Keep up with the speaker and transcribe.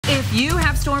If you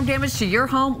have storm damage to your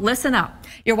home, listen up.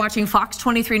 You're watching Fox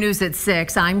 23 News at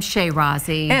 6. I'm Shay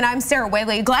Rozzi. And I'm Sarah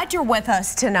Whaley. Glad you're with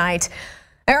us tonight.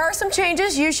 There are some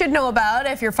changes you should know about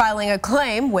if you're filing a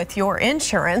claim with your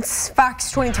insurance.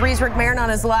 Fox 23's Rick Marinon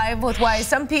is live with why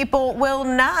some people will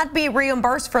not be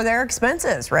reimbursed for their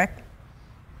expenses. Rick?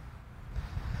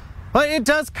 Well, it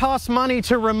does cost money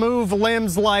to remove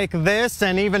limbs like this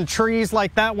and even trees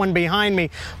like that one behind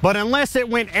me. But unless it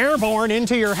went airborne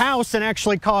into your house and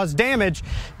actually caused damage,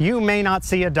 you may not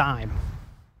see a dime.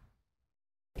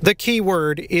 The key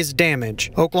word is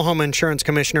damage. Oklahoma Insurance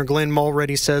Commissioner Glen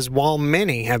Mulready says while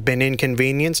many have been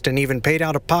inconvenienced and even paid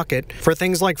out of pocket for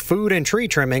things like food and tree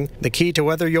trimming, the key to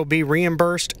whether you'll be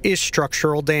reimbursed is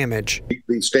structural damage.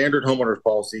 The standard homeowner's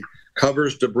policy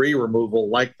covers debris removal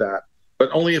like that, but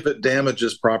only if it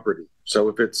damages property. So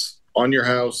if it's on your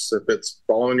house, if it's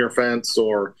following your fence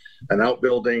or an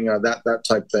outbuilding, that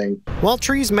type thing. While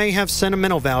trees may have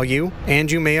sentimental value,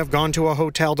 and you may have gone to a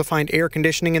hotel to find air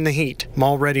conditioning in the heat,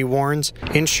 Mulready warns,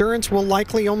 insurance will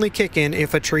likely only kick in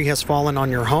if a tree has fallen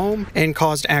on your home and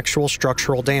caused actual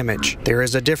structural damage. There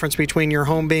is a difference between your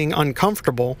home being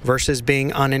uncomfortable versus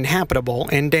being uninhabitable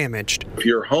and damaged. If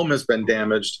your home has been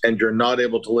damaged and you're not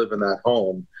able to live in that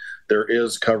home, there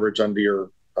is coverage under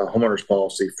your homeowner's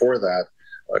policy for that.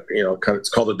 It's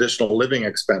called additional living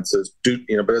expenses, but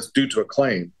it's due to a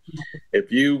claim.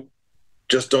 If you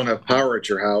just don't have power at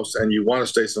your house and you want to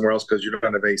stay somewhere else because you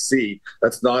don't have AC,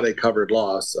 that's not a covered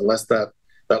loss unless that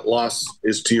loss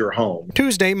is to your home.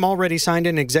 Tuesday, Mulready signed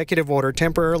an executive order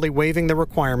temporarily waiving the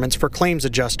requirements for claims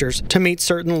adjusters to meet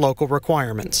certain local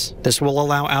requirements. This will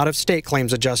allow out-of-state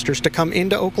claims adjusters to come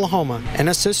into Oklahoma and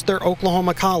assist their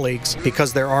Oklahoma colleagues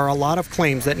because there are a lot of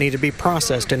claims that need to be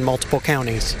processed in multiple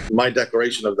counties. My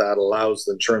declaration of that allows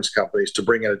the insurance companies to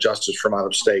bring in adjusters from out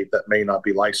of state that may not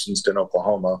be licensed in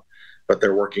Oklahoma, but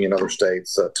they're working in other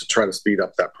states to try to speed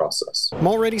up that process.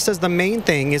 Mulready says the main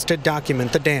thing is to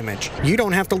document the damage. You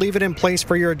don't have to leave it in place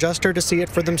for your adjuster to see it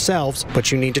for themselves,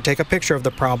 but you need to take a picture of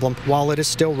the problem while it is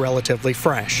still relatively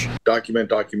fresh.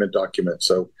 Document.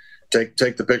 So take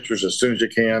the pictures as soon as you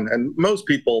can. And most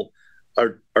people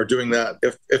are doing that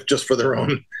if just for their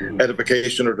own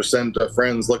edification or to send to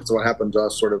friends, look at what happened to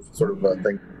us sort of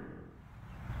thing.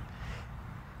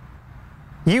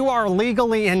 You are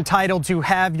legally entitled to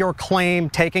have your claim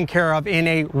taken care of in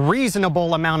a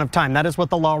reasonable amount of time. That is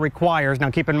what the law requires. Now,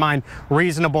 keep in mind,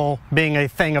 reasonable being a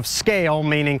thing of scale,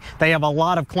 meaning they have a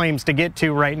lot of claims to get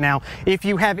to right now. If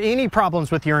you have any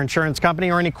problems with your insurance company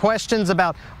or any questions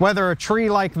about whether a tree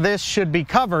like this should be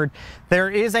covered, there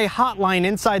is a hotline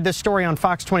inside this story on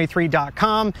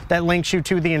fox23.com that links you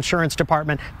to the insurance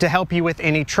department to help you with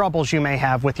any troubles you may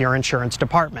have with your insurance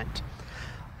department.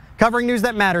 Covering news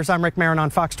that matters, I'm Rick Marinon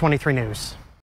on Fox 23 News.